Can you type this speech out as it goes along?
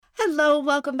Hello,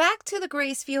 welcome back to the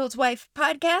Gracefield Wife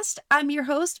podcast. I'm your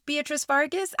host, Beatrice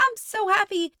Vargas. I'm so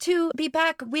happy to be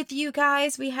back with you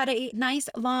guys. We had a nice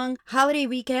long holiday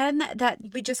weekend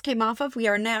that we just came off of. We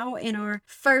are now in our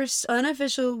first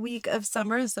unofficial week of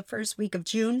summer. It's the first week of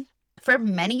June. For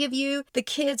many of you, the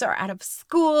kids are out of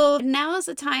school. Now is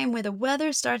the time where the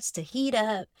weather starts to heat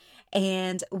up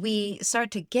and we start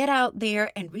to get out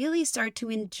there and really start to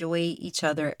enjoy each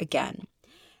other again.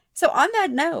 So on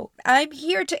that note, I'm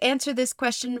here to answer this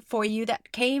question for you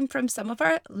that came from some of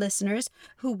our listeners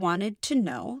who wanted to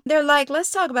know. They're like,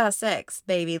 let's talk about sex,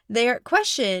 baby. Their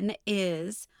question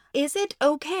is it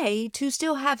okay to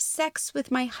still have sex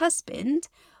with my husband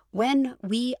when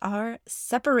we are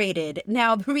separated?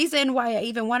 Now, the reason why I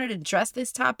even wanted to address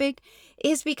this topic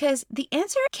is because the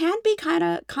answer can be kind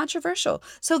of controversial.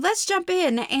 So let's jump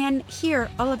in and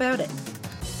hear all about it.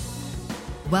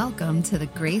 Welcome to the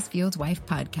Gracefield Wife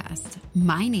podcast.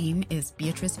 My name is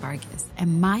Beatrice Vargas,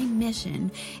 and my mission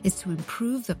is to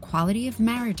improve the quality of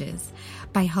marriages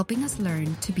by helping us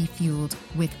learn to be fueled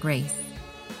with grace.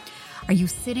 Are you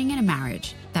sitting in a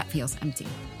marriage that feels empty?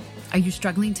 Are you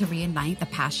struggling to reignite the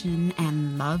passion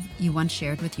and love you once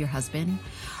shared with your husband?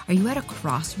 Are you at a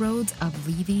crossroads of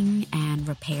leaving and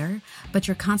repair, but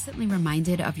you're constantly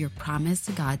reminded of your promise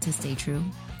to God to stay true?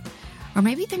 Or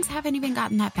maybe things haven't even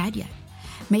gotten that bad yet.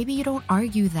 Maybe you don't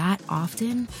argue that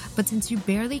often, but since you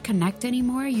barely connect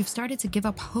anymore, you've started to give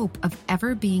up hope of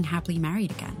ever being happily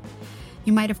married again.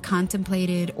 You might have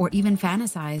contemplated or even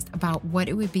fantasized about what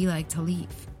it would be like to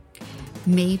leave.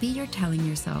 Maybe you're telling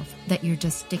yourself that you're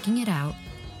just sticking it out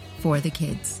for the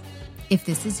kids. If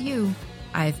this is you,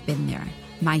 I've been there.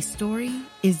 My story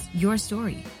is your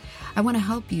story. I want to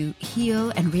help you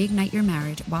heal and reignite your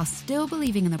marriage while still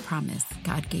believing in the promise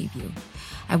God gave you.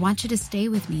 I want you to stay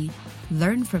with me,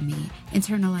 learn from me,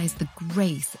 internalize the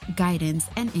grace, guidance,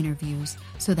 and interviews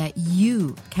so that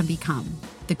you can become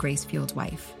the Gracefield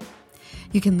Wife.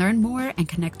 You can learn more and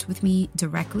connect with me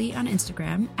directly on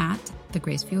Instagram at the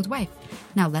Gracefield Wife.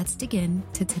 Now let's dig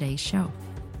into today's show.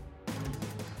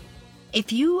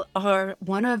 If you are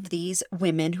one of these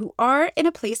women who are in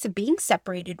a place of being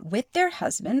separated with their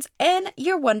husbands and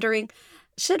you're wondering,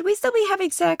 should we still be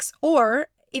having sex? Or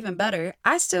even better,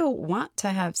 I still want to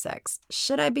have sex.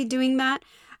 Should I be doing that?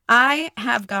 I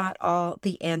have got all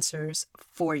the answers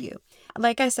for you.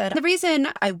 Like I said, the reason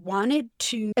I wanted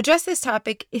to address this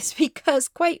topic is because,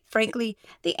 quite frankly,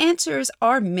 the answers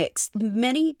are mixed.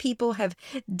 Many people have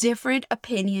different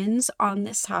opinions on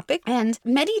this topic, and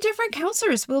many different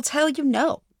counselors will tell you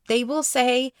no. They will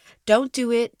say, don't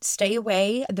do it, stay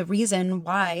away. The reason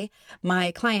why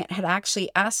my client had actually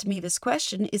asked me this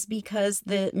question is because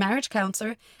the marriage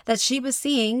counselor that she was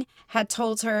seeing had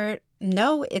told her,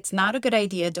 no, it's not a good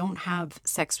idea. Don't have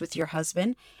sex with your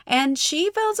husband. And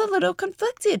she felt a little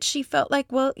conflicted. She felt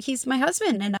like, well, he's my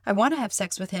husband and I want to have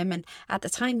sex with him. And at the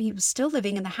time he was still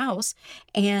living in the house.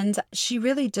 And she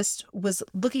really just was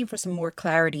looking for some more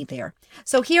clarity there.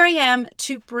 So here I am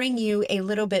to bring you a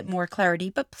little bit more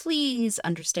clarity, but please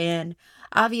understand,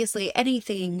 obviously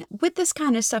anything with this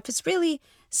kind of stuff is really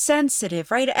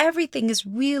sensitive, right? Everything is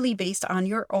really based on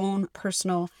your own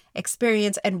personal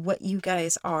experience and what you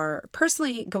guys are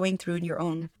personally going through in your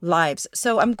own lives.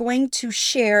 So I'm going to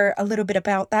share a little bit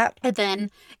about that, and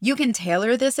then you can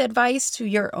tailor this advice to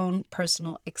your own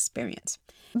personal experience.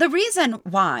 The reason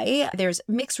why there's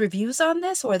mixed reviews on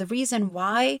this, or the reason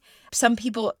why some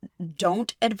people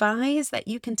don't advise that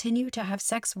you continue to have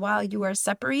sex while you are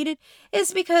separated,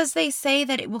 is because they say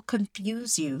that it will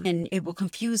confuse you and it will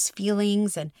confuse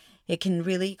feelings and it can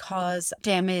really cause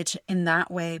damage in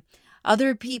that way.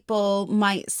 Other people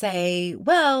might say,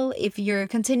 well, if you're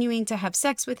continuing to have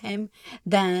sex with him,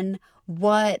 then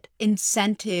what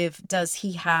incentive does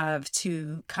he have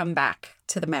to come back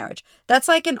to the marriage? That's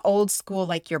like an old school,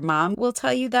 like your mom will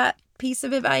tell you that piece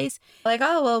of advice. Like,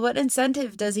 oh, well, what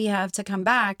incentive does he have to come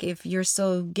back if you're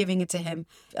still giving it to him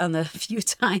on the few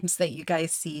times that you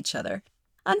guys see each other?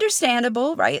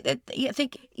 Understandable, right? I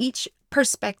think each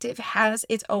perspective has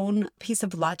its own piece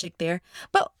of logic there.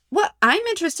 But what I'm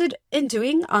interested in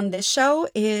doing on this show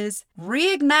is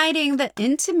reigniting the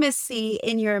intimacy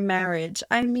in your marriage.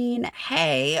 I mean,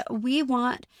 hey, we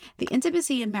want the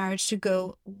intimacy in marriage to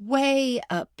go way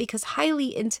up because highly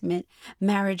intimate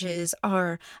marriages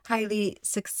are highly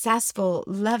successful,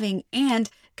 loving, and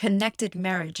connected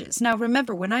marriages. Now,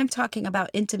 remember, when I'm talking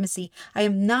about intimacy, I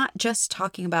am not just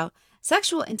talking about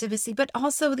sexual intimacy, but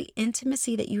also the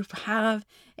intimacy that you have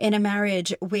in a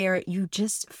marriage where you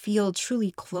just feel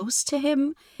truly close to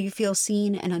him. You feel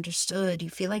seen and understood. You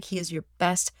feel like he is your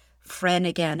best friend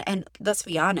again. And let's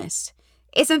be honest,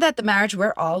 isn't that the marriage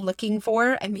we're all looking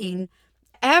for? I mean,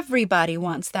 Everybody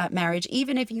wants that marriage.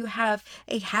 Even if you have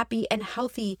a happy and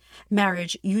healthy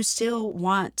marriage, you still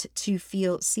want to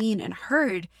feel seen and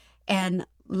heard and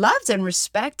loved and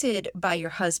respected by your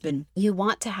husband. You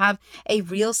want to have a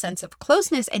real sense of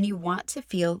closeness and you want to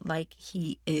feel like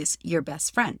he is your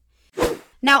best friend.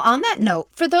 Now, on that note,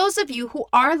 for those of you who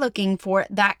are looking for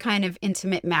that kind of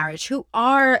intimate marriage, who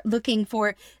are looking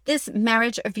for this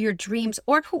marriage of your dreams,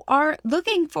 or who are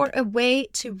looking for a way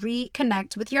to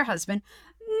reconnect with your husband,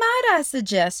 might I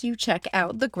suggest you check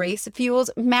out the Grace Fueled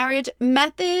Marriage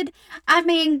Method? I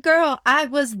mean, girl, I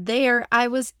was there. I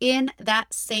was in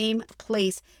that same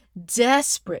place,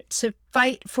 desperate to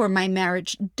fight for my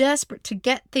marriage, desperate to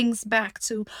get things back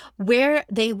to where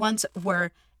they once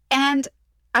were. And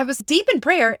I was deep in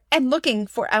prayer and looking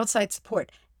for outside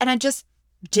support, and I just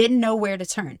didn't know where to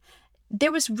turn.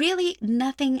 There was really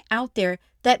nothing out there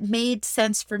that made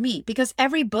sense for me because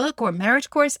every book or marriage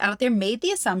course out there made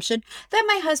the assumption that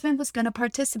my husband was going to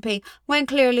participate when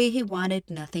clearly he wanted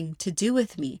nothing to do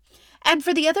with me. And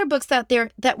for the other books out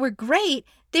there that were great,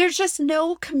 there's just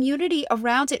no community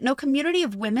around it, no community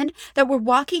of women that were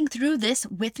walking through this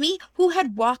with me who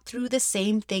had walked through the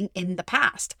same thing in the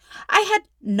past. I had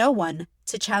no one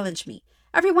to challenge me.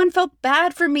 Everyone felt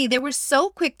bad for me. They were so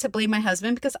quick to blame my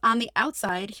husband because on the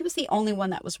outside, he was the only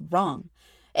one that was wrong.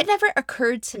 It never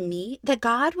occurred to me that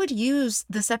God would use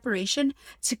the separation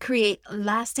to create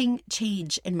lasting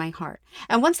change in my heart.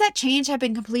 And once that change had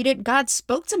been completed, God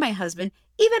spoke to my husband.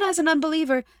 Even as an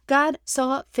unbeliever, God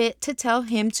saw fit to tell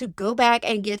him to go back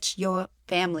and get your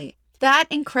family. That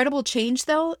incredible change,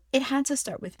 though, it had to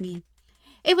start with me.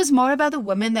 It was more about the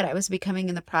woman that I was becoming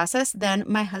in the process than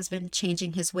my husband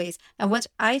changing his ways. And once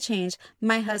I changed,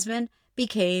 my husband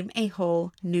became a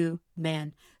whole new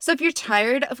man. So if you're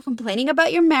tired of complaining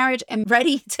about your marriage and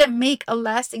ready to make a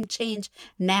lasting change,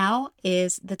 now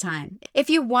is the time.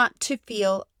 If you want to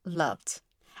feel loved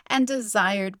and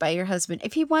desired by your husband,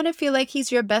 if you want to feel like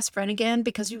he's your best friend again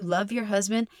because you love your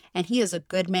husband and he is a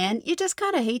good man, you just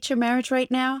kind of hate your marriage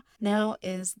right now, now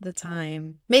is the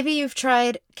time. Maybe you've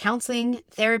tried counseling,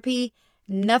 therapy,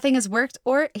 nothing has worked,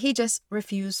 or he just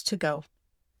refused to go.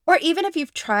 Or even if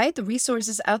you've tried the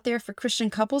resources out there for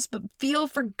Christian couples but feel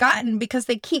forgotten because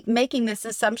they keep making this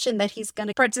assumption that he's going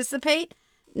to participate,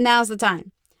 now's the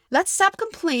time. Let's stop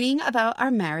complaining about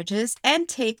our marriages and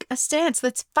take a stance.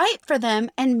 Let's fight for them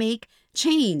and make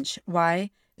change. Why?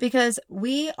 Because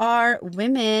we are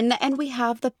women and we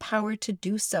have the power to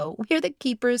do so. We're the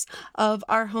keepers of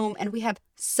our home and we have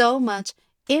so much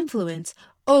influence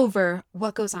over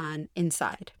what goes on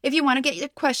inside. If you want to get your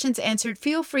questions answered,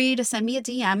 feel free to send me a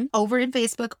DM over in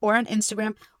Facebook or on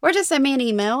Instagram, or just send me an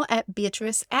email at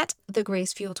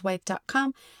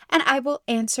beatrice@thegracefueledwife.com and I will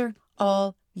answer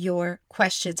all your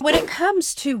questions. When it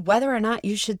comes to whether or not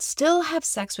you should still have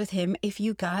sex with him if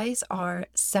you guys are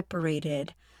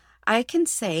separated, I can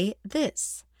say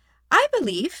this. I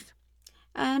believe,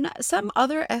 and some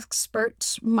other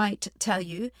experts might tell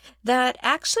you, that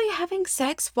actually having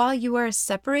sex while you are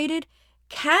separated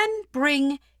can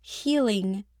bring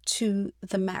healing to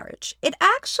the marriage. It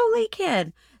actually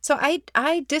can. So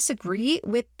I disagree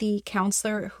with the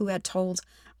counselor who had told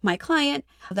my client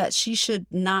that she should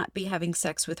not be having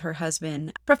sex with her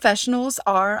husband. Professionals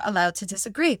are allowed to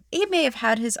disagree. He may have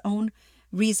had his own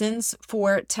reasons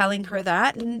for telling her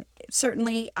that, and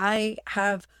certainly I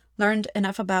have learned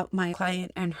enough about my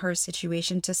client and her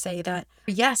situation to say that,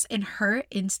 yes, in her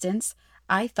instance,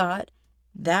 I thought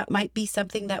that might be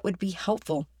something that would be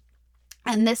helpful.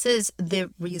 And this is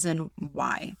the reason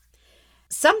why.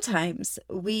 Sometimes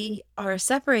we are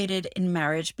separated in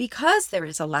marriage because there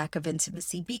is a lack of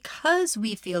intimacy, because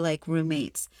we feel like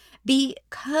roommates,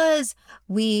 because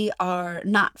we are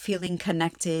not feeling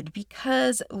connected,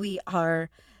 because we are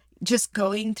just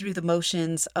going through the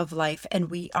motions of life and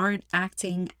we aren't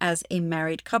acting as a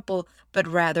married couple, but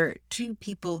rather two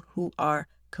people who are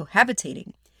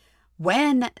cohabitating.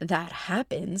 When that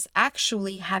happens,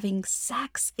 actually having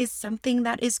sex is something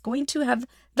that is going to have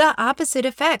the opposite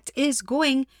effect. It is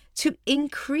going to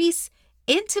increase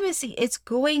intimacy. It's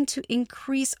going to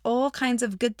increase all kinds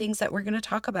of good things that we're going to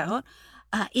talk about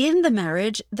in the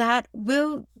marriage that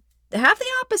will have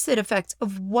the opposite effect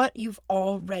of what you've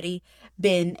already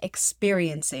been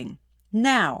experiencing.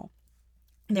 Now,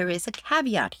 there is a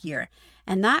caveat here,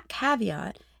 and that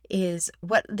caveat is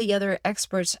what the other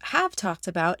experts have talked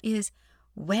about is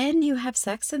when you have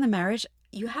sex in the marriage,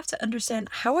 you have to understand,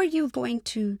 how are you going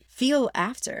to feel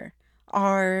after?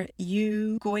 Are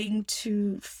you going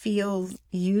to feel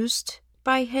used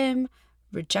by him,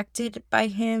 rejected by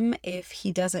him if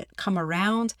he doesn't come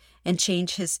around and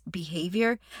change his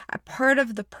behavior. A part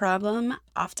of the problem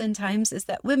oftentimes is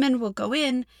that women will go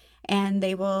in and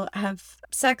they will have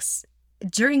sex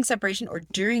during separation or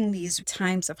during these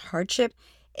times of hardship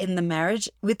in the marriage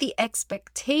with the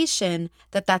expectation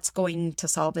that that's going to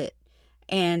solve it.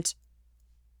 And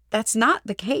that's not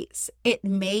the case. It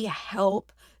may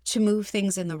help to move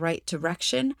things in the right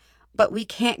direction, but we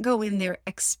can't go in there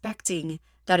expecting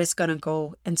that it's going to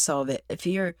go and solve it. If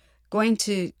you're going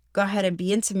to go ahead and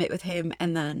be intimate with him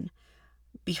and then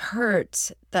be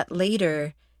hurt that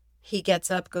later he gets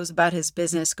up, goes about his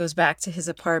business, goes back to his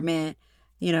apartment,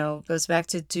 goes back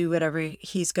to do whatever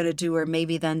he's going to do, or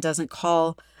maybe then doesn't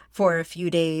call for a few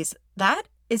days,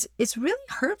 it's really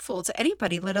hurtful to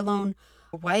anybody, let alone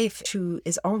a wife who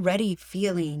is already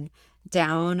feeling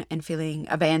down and feeling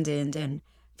abandoned and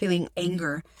feeling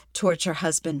anger towards her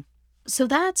husband. So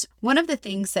that's one of the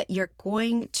things that you're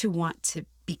going to want to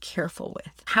be careful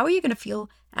with. How are you going to feel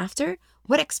after?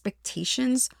 What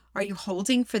expectations are you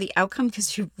holding for the outcome?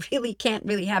 Because you really can't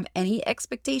really have any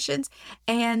expectations.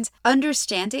 And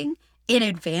understanding in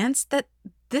advance that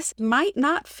this might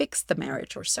not fix the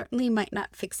marriage, or certainly might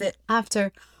not fix it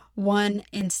after one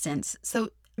instance. So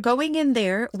going in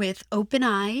there with open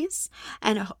eyes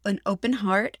and an open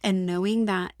heart, and knowing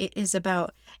that it is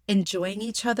about enjoying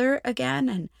each other again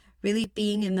and really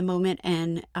being in the moment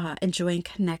and enjoying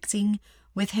connecting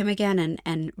with him again,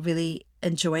 and really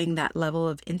enjoying that level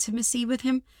of intimacy with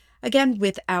him again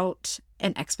without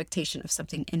an expectation of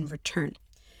something in return.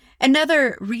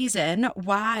 Another reason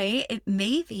why it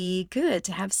may be good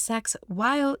to have sex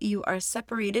while you are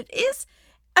separated is,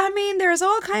 there's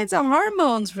all kinds of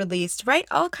hormones released, right?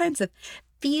 All kinds of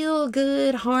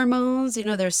feel-good hormones.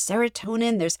 There's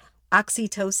serotonin, there's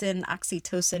oxytocin.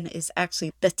 Oxytocin is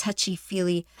actually the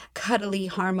touchy-feely, cuddly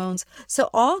hormones. So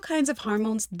all kinds of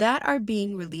hormones that are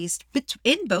being released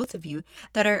in both of you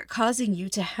that are causing you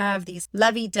to have these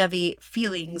lovey-dovey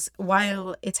feelings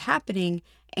while it's happening,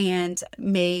 and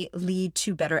may lead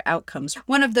to better outcomes.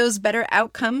 One of those better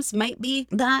outcomes might be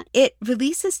that it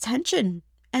releases tension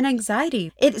and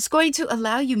anxiety. It is going to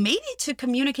allow you maybe to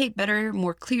communicate better,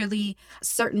 more clearly.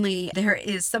 Certainly, there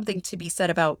is something to be said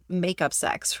about makeup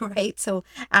sex, right? So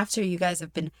after you guys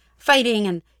have been fighting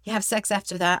and you have sex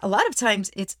after that, a lot of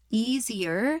times it's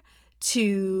easier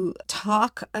to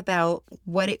talk about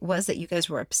what it was that you guys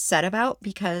were upset about,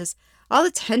 because all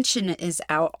the tension is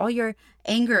out, all your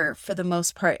anger for the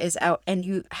most part is out, and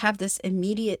you have this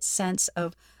immediate sense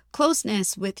of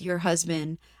closeness with your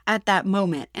husband at that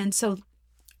moment. And so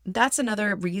that's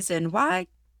another reason why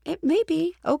it may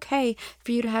be okay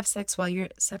for you to have sex while you're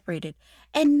separated.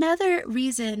 Another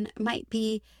reason might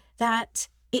be that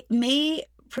it may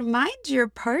remind your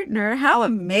partner how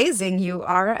amazing you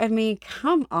are.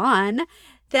 Come on,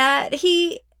 that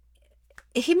he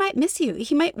might miss you.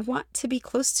 He might want to be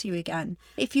close to you again.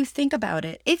 If you think about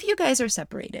it, if you guys are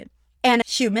separated, and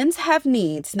humans have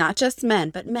needs, not just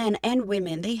men, but men and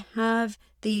women, they have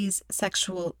these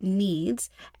sexual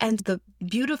needs. And the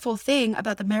beautiful thing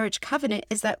about the marriage covenant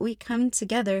is that we come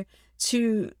together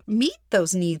to meet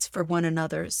those needs for one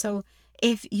another. So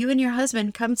if you and your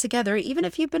husband come together, even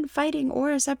if you've been fighting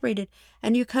or separated,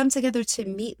 and you come together to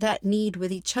meet that need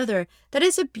with each other, that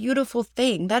is a beautiful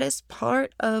thing. That is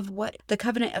part of what the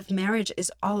covenant of marriage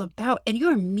is all about. And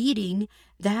you're meeting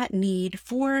that need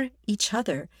for each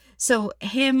other. So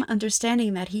him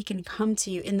understanding that he can come to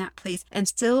you in that place and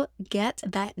still get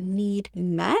that need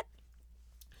met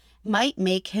might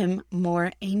make him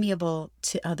more amiable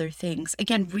to other things.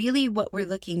 Again, really what we're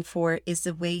looking for is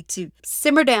a way to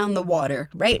simmer down the water,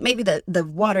 right? Maybe the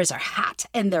waters are hot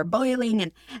and they're boiling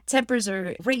and tempers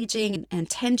are raging and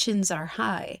tensions are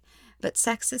high. But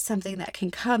sex is something that can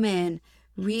come in,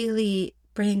 really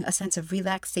bring a sense of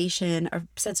relaxation, a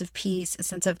sense of peace, a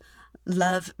sense of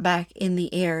love back in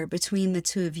the air between the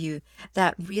two of you,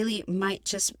 that really might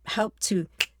just help to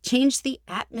change the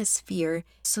atmosphere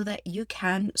so that you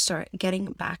can start getting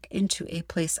back into a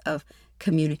place of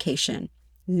communication.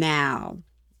 Now,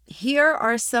 here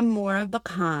are some more of the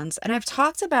cons, and I've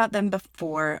talked about them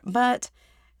before, but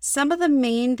some of the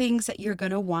main things that you're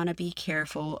going to want to be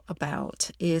careful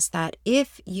about is that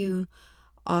if you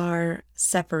are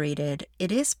separated,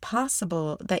 it is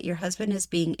possible that your husband is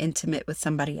being intimate with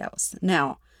somebody else.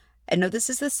 Now, I know this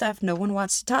is the stuff no one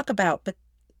wants to talk about, but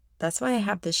that's why I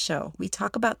have this show. We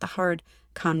talk about the hard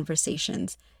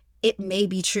conversations. It may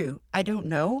be true. I don't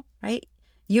know, right?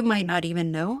 You might not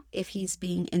even know if he's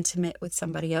being intimate with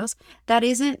somebody else. That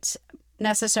isn't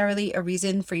necessarily a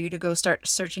reason for you to go start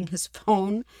searching his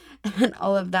phone and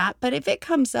all of that. But if it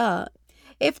comes up,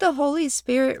 If the Holy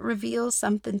Spirit reveals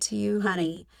something to you,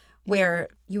 honey, where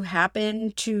you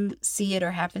happen to see it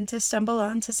or happen to stumble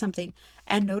onto something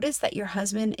and notice that your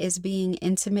husband is being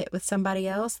intimate with somebody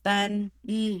else, then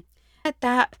at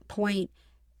that point,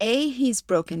 A, he's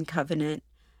broken covenant.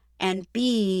 And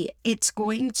B, it's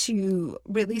going to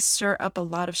really stir up a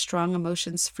lot of strong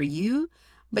emotions for you,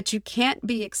 but you can't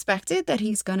be expected that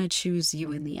he's going to choose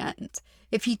you in the end.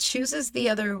 If he chooses the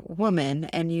other woman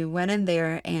and you went in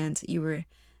there and you were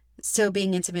still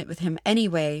being intimate with him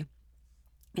anyway,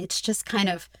 it's just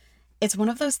it's one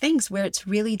of those things where it's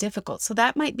really difficult. So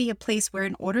that might be a place where,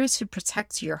 in order to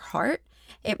protect your heart,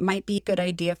 it might be a good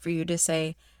idea for you to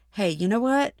say, hey, you know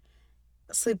what?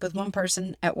 Sleep with one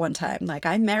person at one time. Like,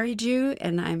 I married you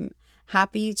and I'm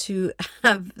happy to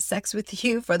have sex with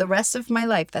you for the rest of my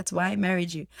life. That's why I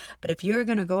married you. But if you're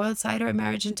going to go outside our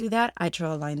marriage and do that, I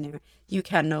draw a line there. You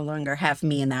can no longer have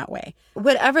me in that way.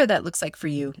 Whatever that looks like for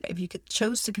you. If you could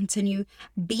chose to continue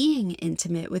being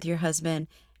intimate with your husband,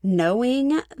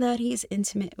 knowing that he's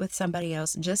intimate with somebody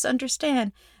else, just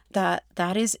understand that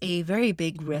that is a very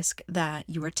big risk that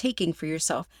you are taking for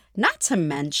yourself, not to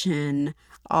mention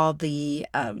all the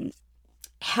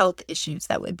health issues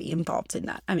that would be involved in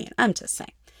that. I mean, I'm just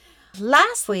saying.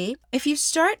 Lastly, if you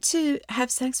start to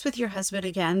have sex with your husband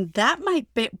again, that might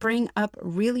bring up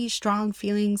really strong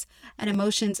feelings and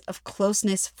emotions of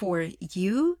closeness for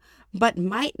you, but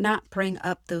might not bring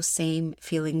up those same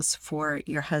feelings for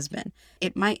your husband.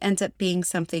 It might end up being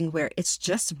something where it's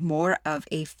just more of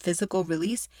a physical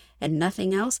release and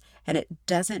nothing else, and it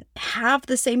doesn't have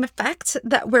the same effect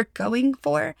that we're going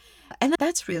for. And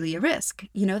that's really a risk.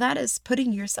 That is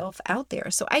putting yourself out there.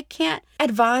 So I can't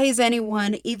advise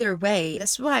anyone either way.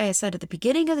 That's why I said at the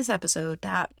beginning of this episode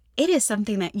that it is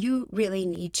something that you really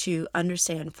need to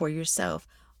understand for yourself.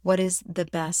 What is the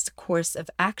best course of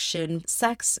action?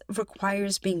 Sex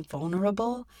requires being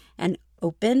vulnerable and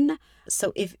open.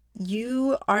 So if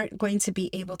you aren't going to be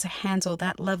able to handle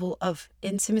that level of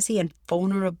intimacy and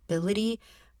vulnerability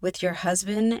with your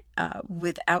husband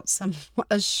without some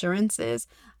assurances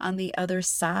on the other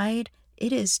side,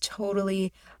 it is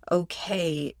totally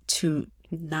okay to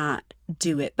not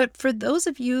do it. But for those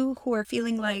of you who are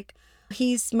feeling like,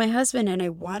 he's my husband and I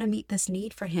want to meet this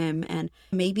need for him, and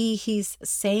maybe he's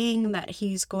saying that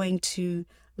he's going to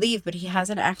leave, but he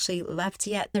hasn't actually left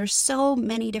yet. There's so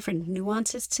many different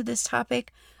nuances to this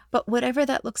topic, but whatever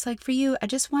that looks like for you, I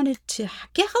just wanted to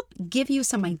help give you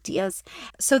some ideas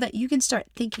so that you can start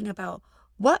thinking about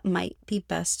what might be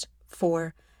best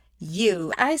for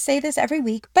you. I say this every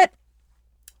week, but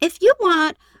if you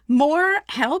want more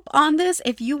help on this,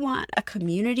 if you want a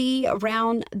community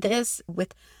around this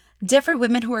with different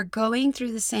women who are going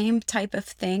through the same type of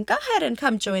thing, go ahead and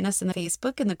come join us in the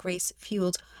Facebook in the Grace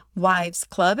Fueled Wives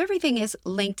Club. Everything is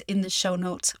linked in the show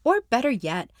notes. Or better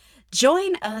yet,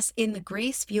 join us in the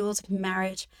Grace Fueled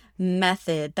Marriage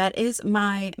Method. That is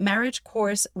my marriage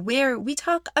course where we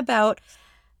talk about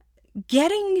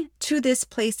getting to this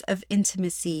place of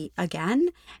intimacy again.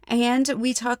 And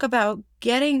we talk about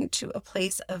getting to a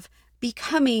place of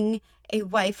becoming a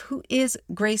wife who is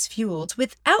grace fueled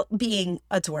without being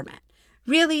a doormat,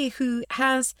 really, who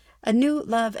has a new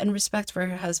love and respect for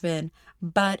her husband,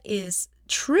 but is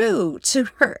true to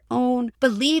her own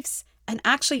beliefs and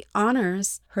actually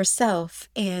honors herself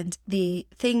and the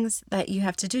things that you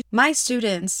have to do. My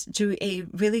students do a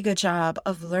really good job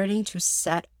of learning to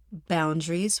set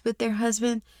boundaries with their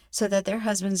husband so that their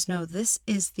husbands know, this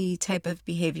is the type of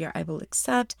behavior I will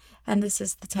accept and this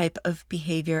is the type of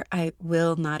behavior I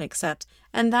will not accept.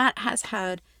 And that has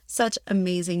had such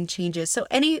amazing changes. So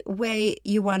any way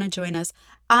you want to join us,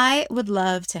 I would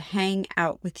love to hang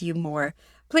out with you more.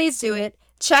 Please do it.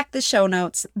 Check the show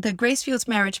notes. The Grace Fueled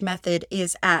Marriage Method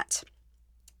is at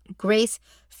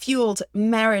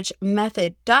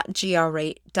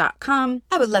gracefueledmarriagemethod.grrate.com.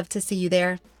 I would love to see you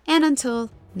there. And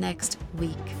until next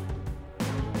week.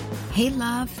 Hey,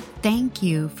 love, thank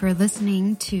you for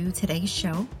listening to today's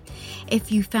show.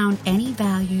 If you found any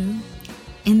value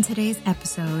in today's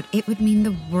episode, it would mean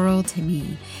the world to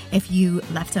me if you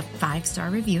left a 5-star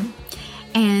review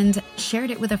and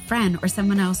shared it with a friend or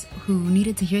someone else who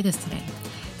needed to hear this today.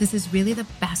 This is really the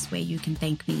best way you can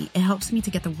thank me. It helps me to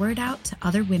get the word out to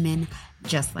other women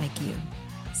just like you.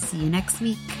 See you next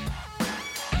week.